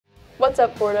What's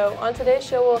up, Porto? On today's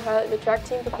show, we'll highlight the track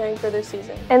team preparing for their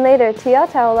season. And later, Tia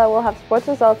Taula will have sports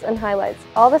results and highlights.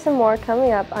 All this and more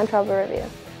coming up on Travel Review.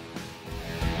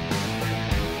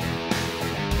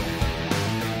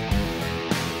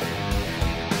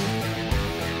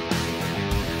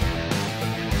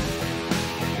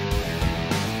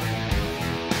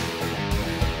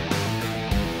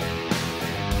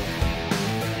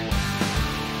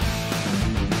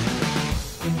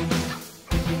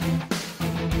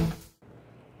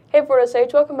 Hey Porto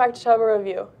Sage, welcome back to Travel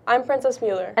Review. I'm Princess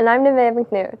Mueller. And I'm Nevaeh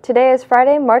McNew. Today is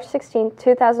Friday, March 16,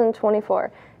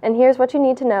 2024, and here's what you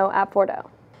need to know at Porto.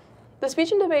 The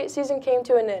speech and debate season came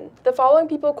to an end. The following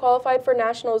people qualified for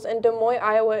nationals in Des Moines,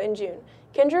 Iowa in June.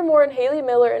 Kendra Moore and Haley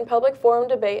Miller in public forum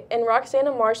debate, and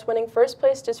Roxana Marsh winning first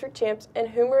place district champs and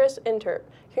humorous interp.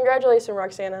 Congratulations,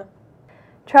 Roxana.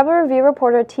 Travel Review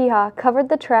reporter Tiha covered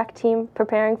the track team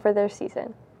preparing for their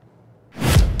season.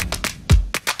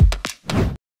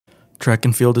 Track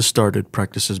and field has started,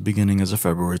 practices beginning as of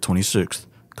February 26th.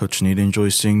 Coach Nita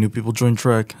enjoys seeing new people join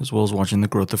track, as well as watching the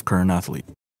growth of current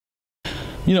athletes.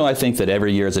 You know, I think that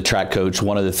every year as a track coach,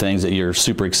 one of the things that you're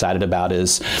super excited about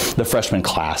is the freshman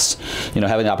class. You know,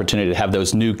 having the opportunity to have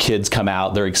those new kids come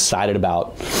out, they're excited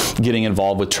about getting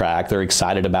involved with track, they're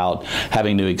excited about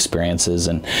having new experiences,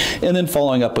 and then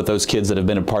following up with those kids that have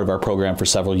been a part of our program for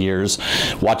several years,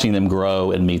 watching them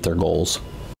grow and meet their goals.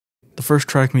 The first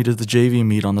track meet is the JV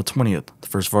meet on the 20th, the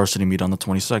first varsity meet on the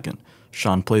 22nd.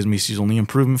 Sean Plaisme sees only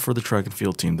improvement for the track and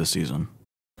field team this season.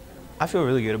 I feel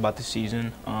really good about the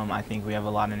season. I think we have a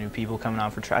lot of new people coming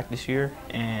out for track this year,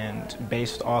 and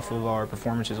based off of our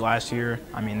performances last year,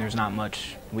 I mean, there's not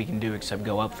much we can do except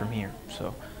go up from here.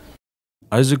 So,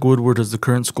 Isaac Woodward has the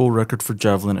current school record for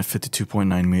javelin at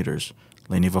 52.9 meters.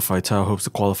 Leniva Faitau hopes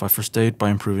to qualify for state by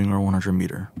improving her 100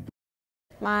 meter.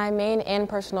 My main and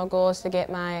personal goal is to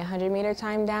get my 100-meter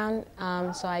time down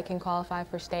so I can qualify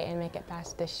for state and make it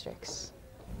past districts.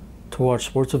 To watch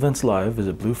sports events live,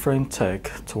 visit Blue Frame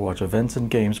Tech to watch events and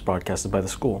games broadcasted by the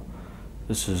school.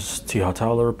 This is Tiha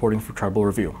Taula reporting for Travel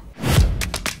Review.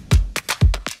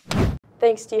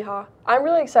 Thanks, Tiha. I'm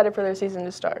really excited for their season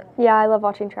to start. Yeah, I love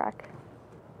watching track.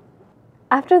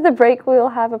 After the break, we will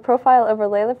have a profile over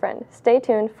Layla Friend. Stay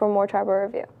tuned for more Travel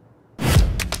Review.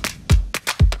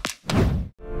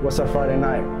 What's a Friday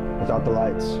night without the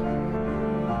lights?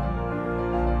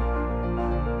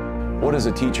 What is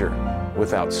a teacher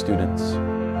without students?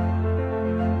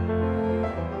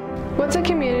 What's a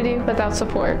community without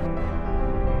support?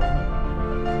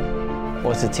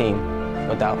 What's a team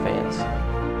without fans?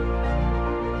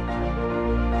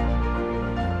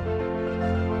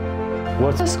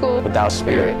 What's a school without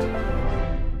spirit?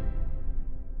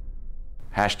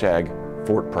 Hashtag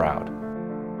Fort Proud.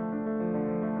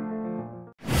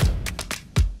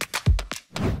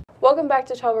 Welcome back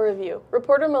to Travel Review.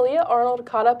 Reporter Malia Arnold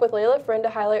caught up with Layla Friend to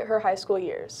highlight her high school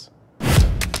years.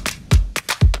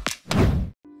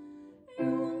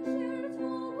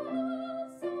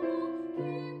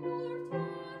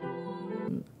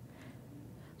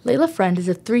 Layla Friend is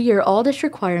a 3-year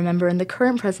all-district choir member and the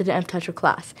current president of Tetra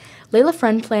Class. Layla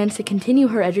Friend plans to continue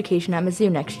her education at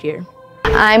Mizzou next year.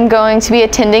 I'm going to be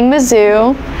attending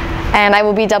Mizzou, and I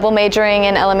will be double majoring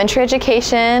in elementary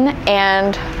education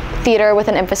and theater with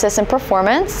an emphasis in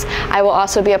performance. I will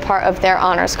also be a part of their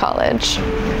honors college.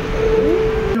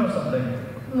 You know something?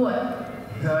 What?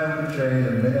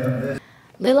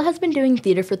 Layla has been doing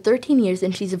theater for 13 years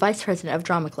and she's a vice president of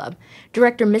Drama Club.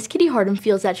 Director Miss Kitty Hardum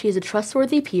feels that she is a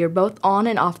trustworthy peer both on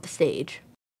and off the stage.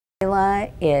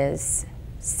 Layla is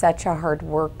such a hard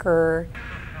worker.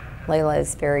 Layla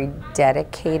is very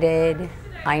dedicated.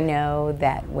 I know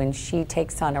that when she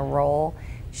takes on a role,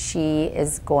 she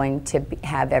is going to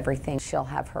have everything. She'll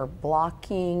have her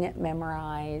blocking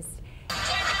memorized.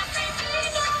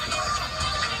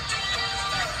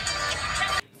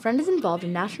 Friend is involved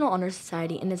in National Honor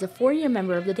Society and is a 4-year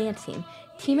member of the dance team.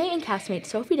 Teammate and castmate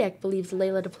Sophie Deck believes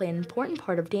Layla to play an important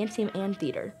part of dance team and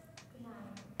theater.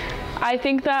 I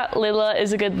think that Layla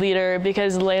is a good leader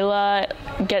because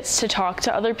Layla gets to talk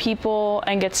to other people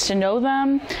and gets to know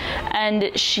them, and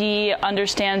she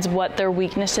understands what their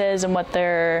weaknesses and what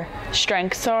their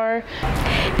strengths are.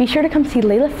 Be sure to come see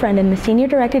Layla Friend in the Senior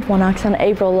Directed One-Ox on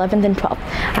April 11th and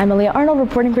 12th. I'm Malia Arnold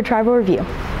reporting for Travel Review.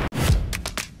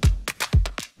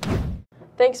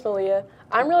 Thanks, Malia.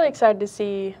 I'm really excited to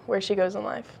see where she goes in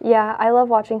life. Yeah, I love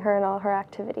watching her in all her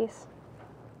activities.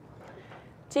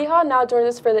 Tiha now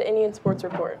joins us for the Indian Sports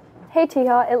Report. Hey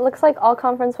Tiha, it looks like all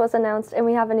conference was announced and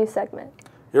we have a new segment.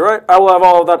 You're right, I will have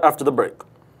all of that after the break.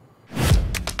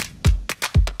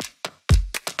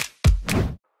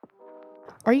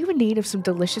 Are you in need of some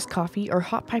delicious coffee or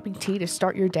hot piping tea to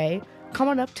start your day? Come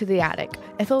on up to The Attic,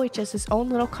 FOHS's own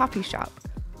little coffee shop.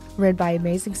 Run by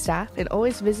amazing staff and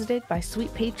always visited by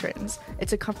sweet patrons,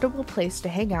 it's a comfortable place to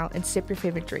hang out and sip your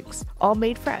favorite drinks, all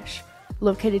made fresh.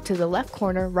 Located to the left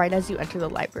corner right as you enter the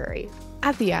library.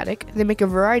 At The Attic, they make a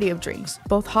variety of drinks,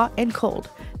 both hot and cold,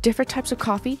 different types of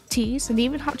coffee, teas, and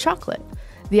even hot chocolate.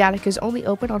 The Attic is only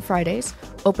open on Fridays,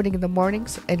 opening in the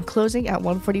mornings and closing at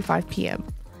 1:45 p.m.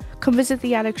 Come visit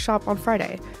The Attic shop on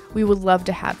Friday. We would love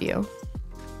to have you.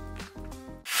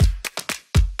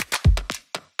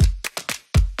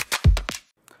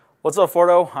 What's up,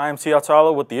 Fordo? I am Tia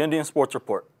Tala with the Indian Sports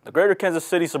Report. The Greater Kansas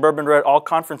City Suburban Red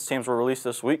All-Conference teams were released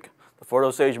this week. The Fort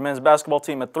Osage men's basketball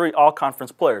team had 3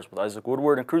 All-Conference players, with Isaac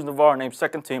Woodward and Cruz Navarro named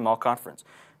second team All-Conference,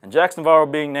 and Jackson Navarro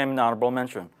being named an honorable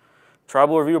mention.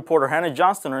 Tribal Review reporter Hannah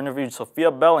Johnston interviewed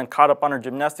Sophia Bell and caught up on her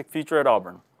gymnastic feature at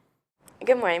Auburn.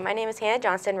 Good morning. My name is Hannah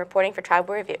Johnston, reporting for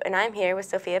Tribal Review, and I'm here with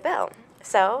Sophia Bell.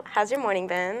 So, how's your morning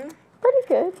been? Pretty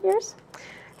good. Yours?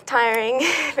 Tiring,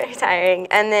 very tiring.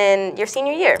 And then your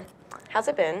senior year. How's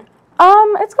it been?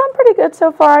 It's gone pretty good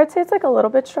so far. I'd say it's like a little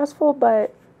bit stressful,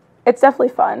 but it's definitely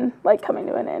fun, like coming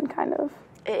to an end, kind of.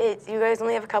 You guys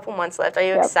only have a couple months left. Are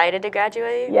you excited to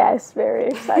graduate? Yes, very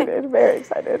excited, very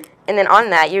excited. And then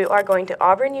on that, you are going to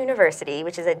Auburn University,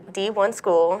 which is a D1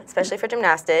 school, especially for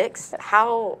gymnastics.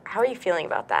 How are you feeling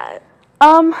about that?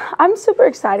 I'm super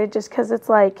excited just because it's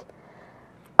like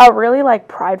a really like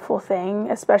prideful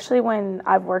thing, especially when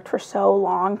I've worked for so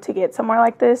long to get somewhere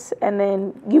like this, and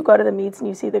then you go to the meets and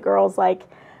you see the girls like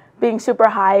being super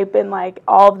hype and like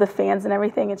all of the fans and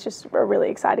everything. It's just a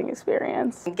really exciting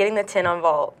experience. Getting the 10 on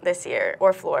vault this year,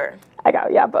 or floor? I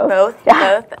got, yeah, both. Both?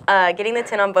 Yeah. Both? Getting the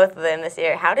 10 on both of them this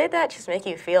year, how did that just make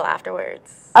you feel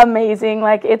afterwards? Amazing.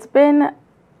 Like, it's been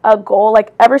a goal,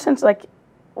 like, ever since, like,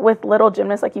 with little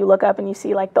gymnasts, like, you look up and you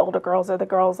see, like, the older girls or the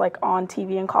girls, like, on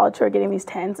TV in college who are getting these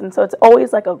 10s, and so it's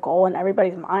always, like, a goal in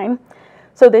everybody's mind.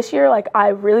 So this year, like, I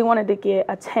really wanted to get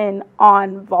a 10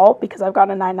 on vault because I've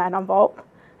gotten a 9.9 on vault.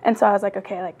 And so I was like,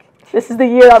 okay, like, this is the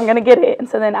year I'm going to get it. And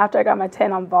so then after I got my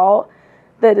 10 on vault,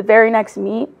 the very next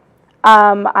meet,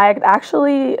 I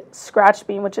actually scratched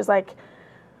beam, which is like,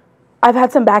 I've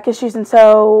had some back issues. And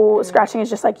so scratching is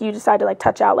just like, you decide to like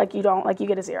touch out, like you don't, like you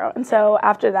get a 0. And so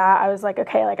after that, I was like,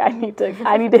 okay, like I need to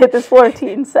hit this floor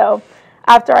routine. So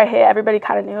after I hit, everybody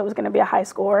kind of knew it was going to be a high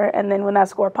score. And then when that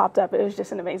score popped up, it was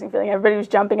just an amazing feeling. Everybody was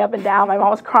jumping up and down. My mom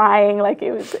was crying. Like,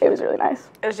 it was really nice.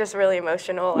 It was just really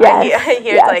emotional. Yes. I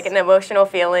hear it's like an emotional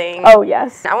feeling. Oh,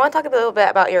 yes. I want to talk a little bit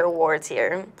about your awards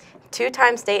here.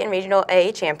 2-time state and regional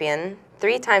A champion,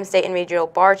 3-time state and regional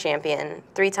bar champion,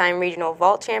 3-time regional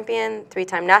vault champion,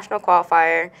 3-time national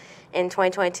qualifier. In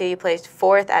 2022, you placed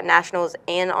 4th at nationals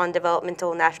and on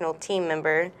developmental national team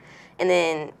member. And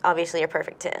then, obviously, your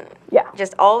perfect 10. Yeah.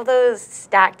 Just all of those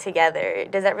stacked together.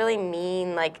 Does that really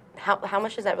mean, like, how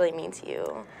much does that really mean to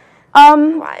you?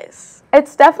 Wise?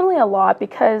 It's definitely a lot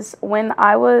because when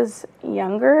I was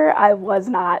younger, I was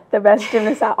not the best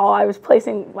gymnast at all. I was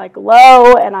placing, like,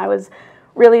 low, and I was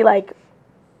really, like,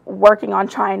 working on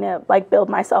trying to, like, build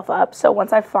myself up. So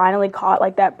once I finally caught,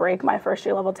 like, that break my first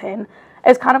year level 10,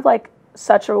 it's kind of, like,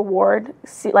 such a reward,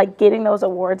 like, getting those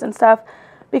awards and stuff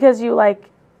because you, like,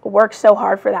 worked so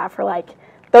hard for that for like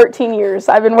 13 years.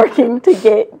 I've been working to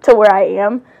get to where I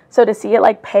am. So to see it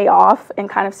like pay off and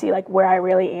kind of see like where I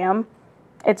really am,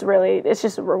 it's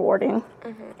just rewarding.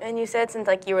 Mm-hmm. And you said since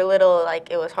like you were little,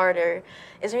 like it was harder.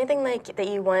 Is there anything like that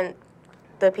you want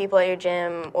the people at your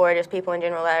gym or just people in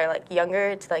general that are like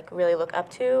younger to like really look up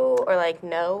to or like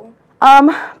know?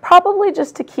 Probably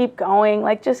just to keep going,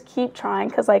 like just keep trying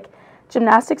because like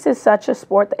gymnastics is such a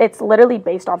sport that it's literally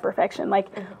based on perfection. Like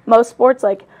most sports,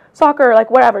 like soccer,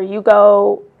 like whatever, you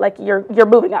go, like you're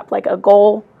moving up. Like a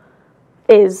goal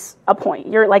is a point.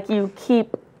 You're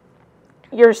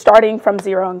starting from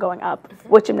 0 and going up.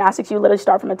 With gymnastics, you literally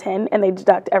start from a 10 and they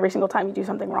deduct every single time you do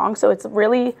something wrong. So it's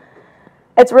really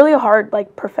a hard,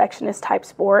 like perfectionist type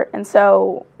sport. And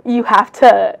so you have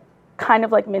to kind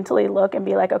of like mentally look and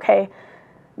be like, okay,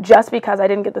 just because I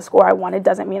didn't get the score I wanted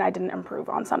doesn't mean I didn't improve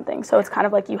on something. So it's kind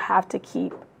of like you have to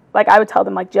keep, like I would tell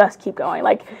them, like just keep going.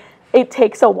 Like it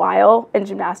takes a while in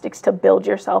gymnastics to build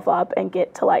yourself up and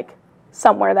get to like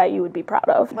somewhere that you would be proud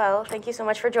of. Well, thank you so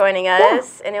much for joining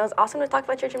us. And it was awesome to talk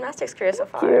about your gymnastics career so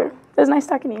far. Thank you. It was nice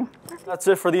talking to you. That's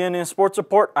it for the Indian Sports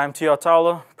Report. I'm Tia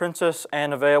Tala. Princess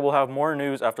and Nevaeh will have more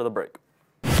news after the break.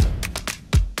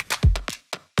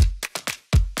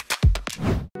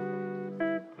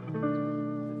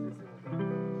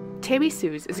 Tammy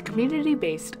Sue's is a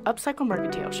community-based upcycle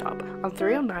mercantile shop on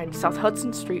 309 South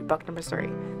Hudson Street, Buckner, Missouri.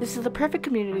 This is the perfect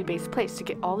community-based place to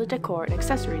get all the decor and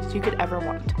accessories you could ever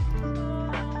want.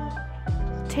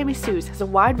 Tammy Sue's has a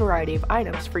wide variety of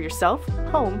items for yourself,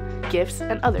 home, gifts,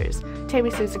 and others.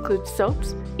 Tammy Sue's includes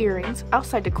soaps, earrings,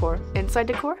 outside decor, inside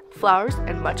decor, flowers,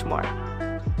 and much more.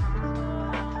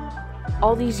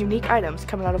 All these unique items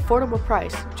come at an affordable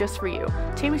price just for you.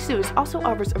 Tammy Sue's also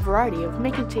offers a variety of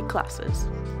make and take classes.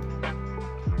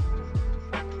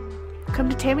 Come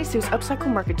to Tammy Sue's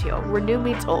Upcycle Mercantile, where new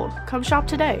meets old. Come shop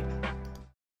today.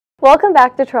 Welcome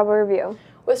back to Trouble Review.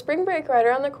 With spring break right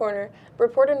around the corner,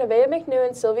 reporter Nevaeh McNew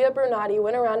and Sylvia Brunati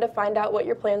went around to find out what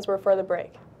your plans were for the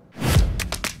break.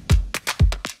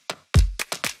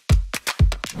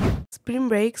 Spring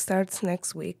break starts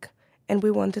next week, and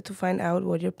we wanted to find out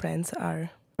what your plans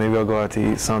are. Maybe I'll go out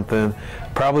to eat something.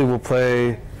 Probably we'll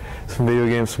play some video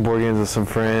games, some board games with some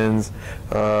friends.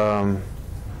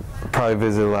 Probably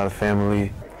visit a lot of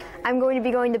family. I'm going to be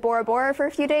going to Bora Bora for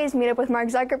a few days, meet up with Mark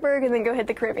Zuckerberg, and then go hit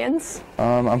the Caribbeans.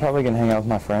 I'm probably going to hang out with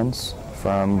my friends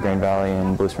from Grand Valley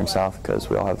and Blue Springs South because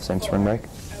we all have the same spring break.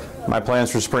 My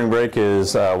plans for spring break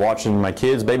is watching my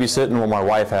kids, babysitting while my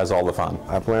wife has all the fun.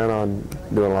 I plan on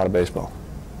doing a lot of baseball.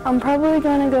 I'm probably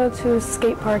going to go to a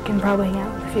skate park and probably hang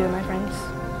out with a few of my friends.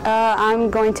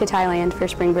 I'm going to Thailand for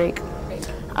spring break.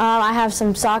 I have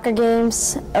some soccer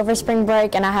games over spring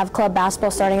break, and I have club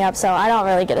basketball starting up, so I don't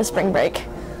really get a spring break.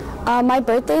 My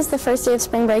birthday is the first day of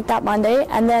spring break, that Monday,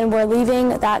 and then we're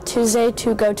leaving that Tuesday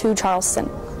to go to Charleston,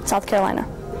 South Carolina.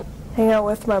 Hang out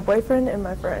with my boyfriend and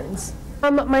my friends.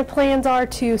 My plans are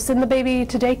to send the baby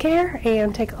to daycare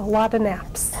and take a lot of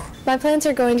naps. My plans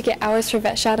are going to get hours for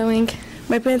vet shadowing.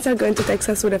 My plans are going to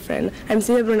Texas with a friend. I'm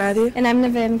Sylvia Brunati. And I'm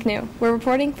Nevaeh McNew. We're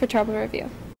reporting for Trouble Review.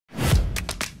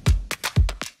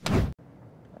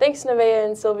 Thanks, Nevaeh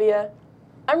and Sylvia.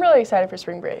 I'm really excited for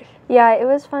spring break. Yeah, it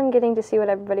was fun getting to see what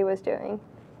everybody was doing.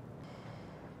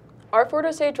 Our Fort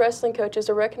Osage wrestling coaches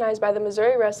are recognized by the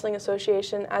Missouri Wrestling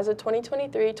Association as a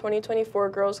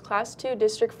 2023-2024 Girls Class II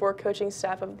District 4 Coaching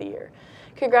Staff of the Year.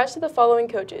 Congrats to the following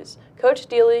coaches: Coach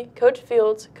Deely, Coach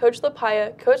Fields, Coach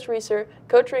LaPaya, Coach Reeser,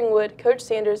 Coach Ringwood, Coach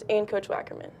Sanders, and Coach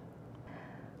Wackerman.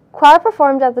 Choir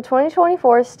performed at the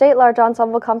 2024 State Large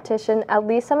Ensemble Competition at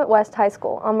Lee Summit West High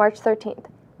School on March 13th.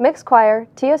 Mixed choir,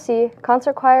 TOC,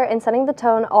 concert choir, and Setting the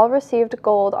Tone all received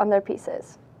gold on their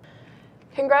pieces.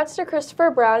 Congrats to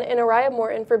Christopher Brown and Araya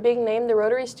Morton for being named the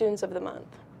Rotary Students of the Month.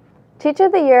 Teacher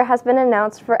of the Year has been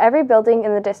announced for every building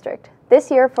in the district. This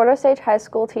year, Fort Osage High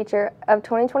School Teacher of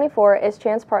 2024 is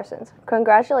Chance Parsons.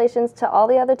 Congratulations to all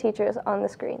the other teachers on the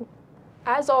screen.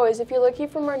 As always, if you're looking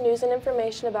for more news and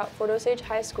information about Fort Osage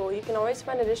High School, you can always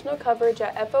find additional coverage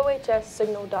at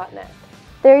fohssignal.net.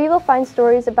 There you will find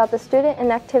stories about the student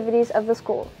and activities of the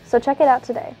school, so check it out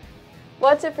today. Well,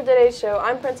 that's it for today's show.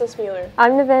 I'm Princess Mueller.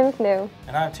 I'm Nevaeh McNew.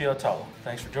 And I'm Tio Talo.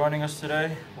 Thanks for joining us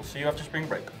today. We'll see you after spring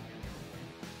break.